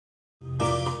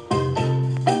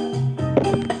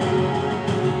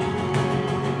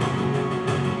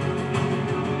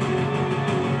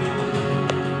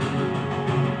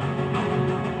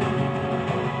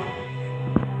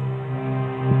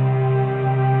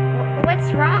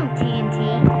What's wrong,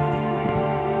 TNT?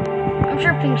 I'm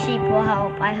sure Pink Sheep will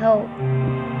help, I hope.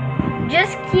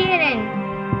 Just kidding.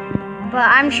 But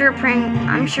I'm sure Pink...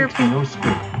 I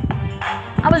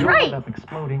was right. Up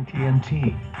exploding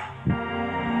TNT.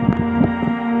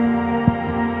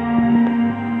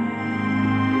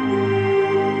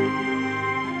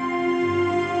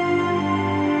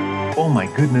 Oh my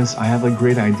goodness, I have a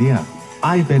great idea.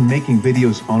 I've been making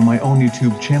videos on my own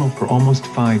YouTube channel for almost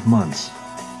 5 months.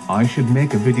 I should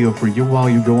make a video for you while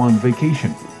you go on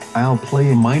vacation. I'll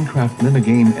play a Minecraft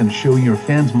minigame and show your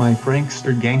fans my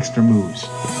prankster gangster moves.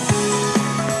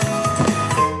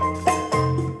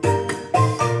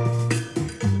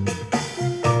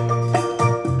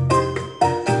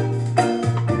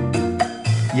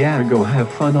 Yeah, go have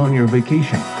fun on your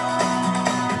vacation.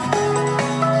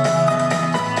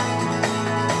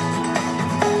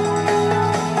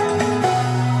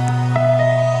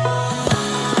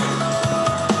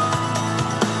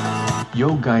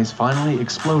 Yo guys, finally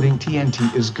exploding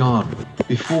TNT is gone.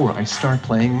 Before I start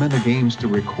playing minigames to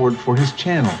record for his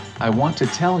channel, I want to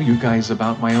tell you guys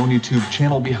about my own YouTube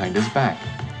channel behind his back.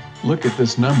 Look at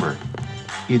this number.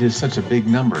 It is such a big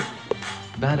number.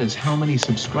 That is how many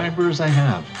subscribers I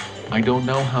have. I don't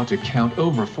know how to count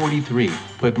over 43,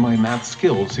 but my math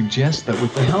skills suggest that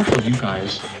with the help of you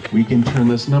guys, we can turn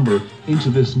this number into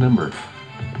this number.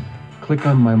 Click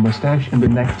on my mustache in the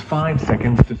next 5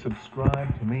 seconds to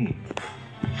subscribe to me.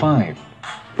 5,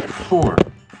 4,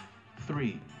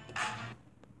 3.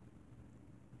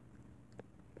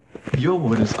 Yo,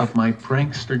 what is up my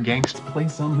prankster gangsta, play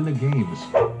some minigames.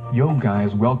 Yo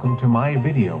guys, welcome to my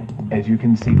video. As you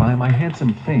can see by my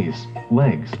handsome face,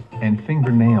 legs, and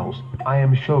fingernails, I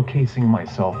am showcasing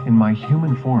myself in my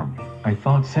human form. I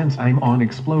thought since I'm on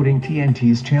Exploding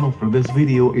TNT's channel for this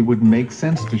video it would make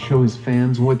sense to show his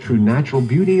fans what true natural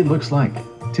beauty looks like.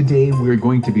 Today we're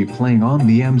going to be playing on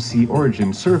the MC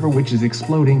Origin server, which is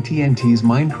Exploding TNT's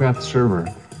Minecraft server.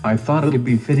 I thought it would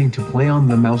be fitting to play on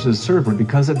the Mouse's server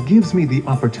because it gives me the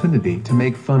opportunity to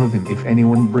make fun of him if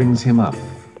anyone brings him up.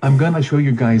 I'm gonna show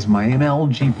you guys my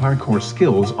MLG parkour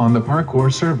skills on the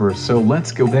parkour server, so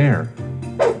let's go there.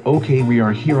 Okay, we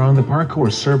are here on the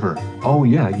parkour server. Oh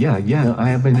yeah, I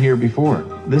have been here before.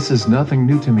 This is nothing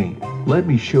new to me. Let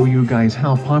me show you guys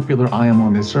how popular I am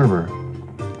on this server.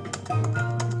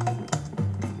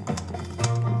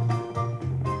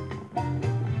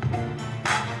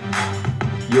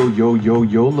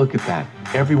 Yo, look at that.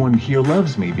 Everyone here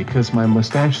loves me because my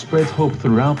mustache spreads hope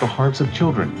throughout the hearts of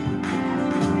children.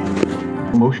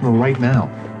 Emotional right now.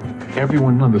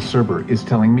 Everyone on the server is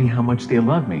telling me how much they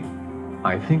love me.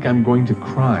 I think I'm going to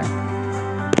cry.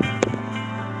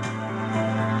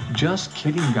 Just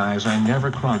kidding guys, I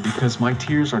never cry because my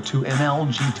tears are too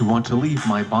MLG to want to leave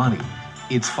my body.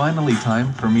 It's finally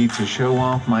time for me to show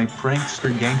off my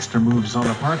prankster gangster moves on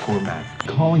a parkour mat.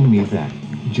 Calling me that,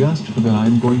 just for that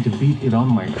I'm going to beat it on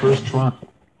my first try.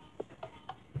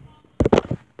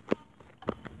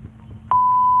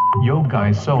 Yo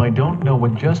guys, so I don't know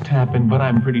what just happened, but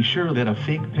I'm pretty sure that a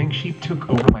fake pink sheep took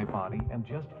over my body and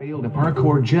just failed a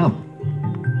parkour jump.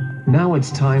 Now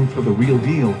it's time for the real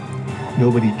deal.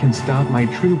 Nobody can stop my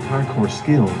true parkour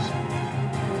skills.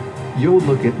 Yo,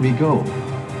 look at me go.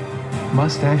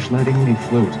 Mustache letting me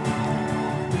float.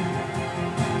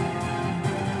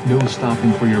 No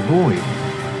stopping for your boy.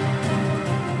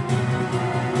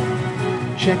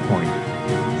 Checkpoint.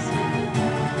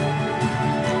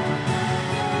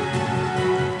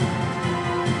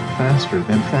 Faster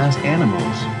than fast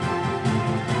animals.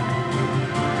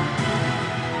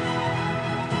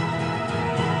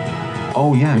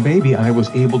 Oh yeah baby, I was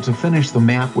able to finish the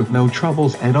map with no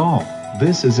troubles at all.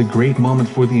 This is a great moment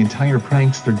for the entire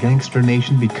prankster gangster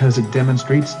nation because it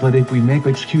demonstrates that if we make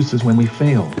excuses when we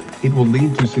fail, it will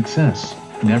lead to success.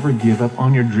 Never give up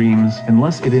on your dreams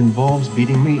unless it involves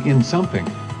beating me in something.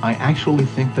 I actually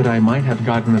think that I might have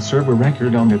gotten a server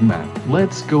record on that map.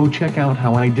 Let's go check out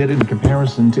how I did in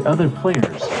comparison to other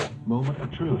players. Moment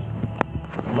of truth.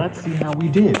 Let's see how we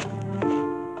did.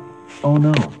 Oh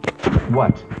no.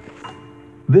 What?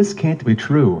 This can't be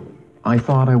true. I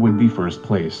thought I would be first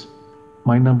place.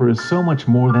 My number is so much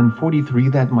more than 43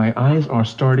 that my eyes are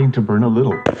starting to burn a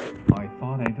little. I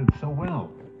thought I did so well.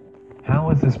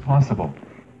 How is this possible?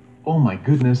 Oh my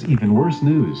goodness, even worse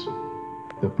news.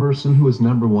 The person who is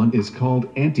number 1 is called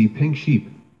Anti-Pink Sheep.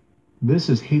 This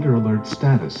is hater alert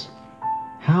status.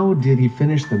 How did he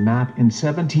finish the map in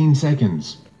 17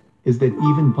 seconds? Is that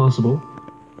even possible?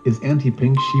 Is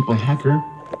Anti-Pink Sheep a hacker?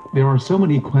 There are so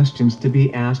many questions to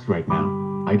be asked right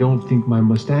now. I don't think my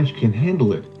mustache can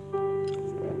handle it.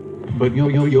 But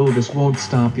yo, this won't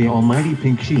stop the almighty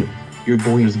Pink Sheep. Your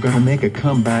boy is gonna make a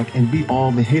comeback and beat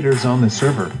all the haters on the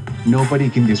server. Nobody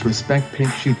can disrespect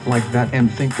Pink Sheep like that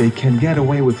and think they can get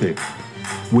away with it.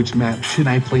 Which map should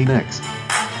I play next?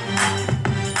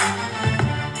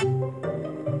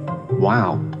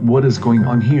 Wow, what is going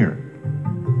on here?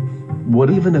 What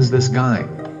even is this guy?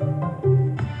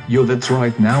 Yo, that's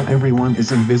right, now everyone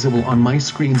is invisible on my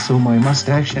screen, so my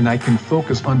mustache and I can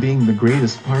focus on being the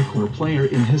greatest parkour player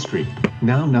in history.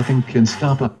 Now nothing can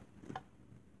stop us.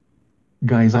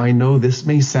 Guys, I know this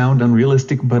may sound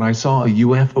unrealistic, but I saw a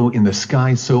UFO in the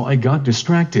sky, so I got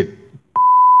distracted.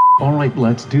 Alright,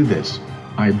 let's do this.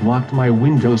 I blocked my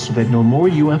window so that no more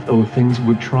UFO things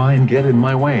would try and get in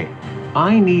my way.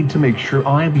 I need to make sure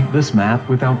I beat this map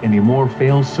without any more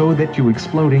fails so that you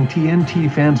exploding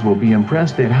TNT fans will be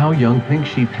impressed at how young Pink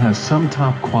Sheep has some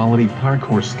top quality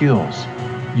parkour skills.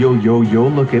 Yo,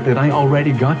 look at that, I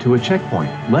already got to a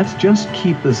checkpoint. Let's just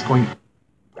keep this going.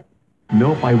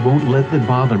 Nope, I won't let that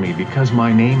bother me because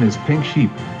my name is Pink Sheep.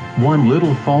 One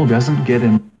little fall doesn't get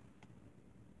in.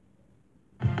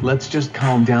 Let's just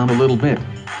calm down a little bit.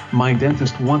 My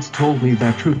dentist once told me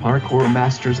that true parkour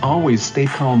masters always stay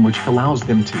calm, which allows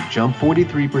them to jump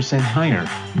 43% higher.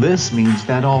 This means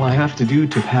that all I have to do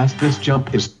to pass this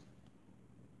jump is...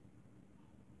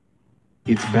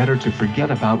 It's better to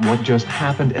forget about what just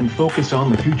happened and focus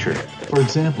on the future. For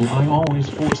example, I always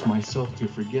force myself to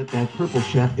forget that Purple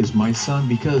Chef is my son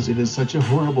because it is such a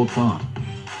horrible thought.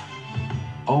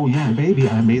 Oh yeah, baby,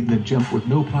 I made the jump with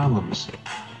no problems.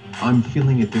 I'm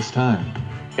feeling it this time.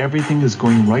 Everything is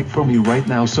going right for me right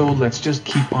now, so let's just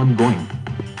keep on going.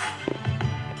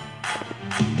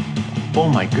 Oh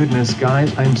my goodness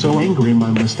guys, I'm so angry, my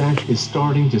mustache is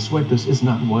starting to sweat. This is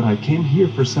not what I came here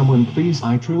for. Someone please,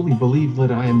 I truly believe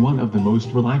that I am one of the most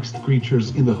relaxed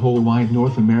creatures in the whole wide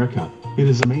North America. It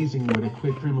is amazing what a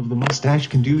quick trim of the mustache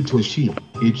can do to a sheep.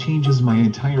 It changes my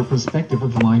entire perspective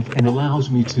of life and allows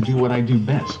me to do what I do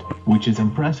best, which is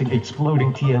impressing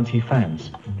exploding TNT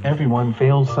fans. Everyone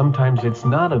fails sometimes, it's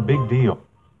not a big deal.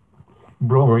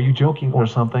 Bro, are you joking or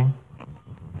something?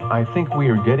 I think we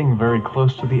are getting very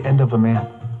close to the end of the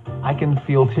map. I can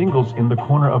feel tingles in the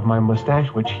corner of my mustache,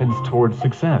 which hints towards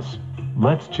success.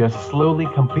 Let's just slowly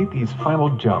complete these final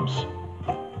jumps.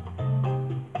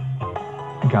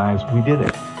 Guys, we did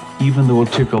it. Even though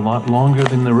it took a lot longer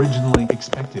than originally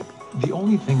expected, the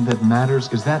only thing that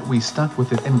matters is that we stuck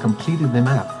with it and completed the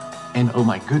map. And oh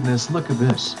my goodness, look at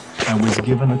this. I was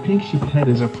given a Pink Sheep head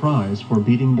as a prize for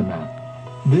beating the map.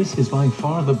 This is by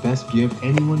far the best gift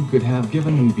anyone could have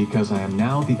given me because I am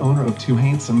now the owner of 2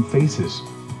 handsome faces.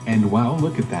 And wow,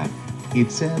 look at that.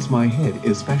 It says my head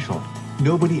is special.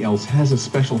 Nobody else has a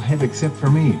special head except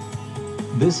for me.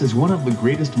 This is one of the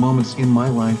greatest moments in my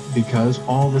life because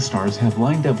all the stars have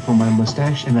lined up for my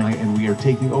mustache and we are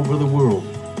taking over the world.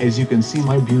 As you can see,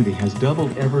 my beauty has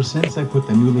doubled ever since I put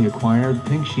the newly acquired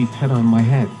Pink Sheep head on my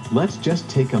head. Let's just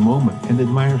take a moment and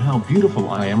admire how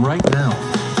beautiful I am right now.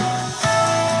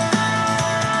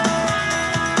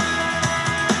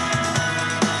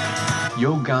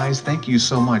 Yo guys, thank you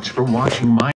so much for watching my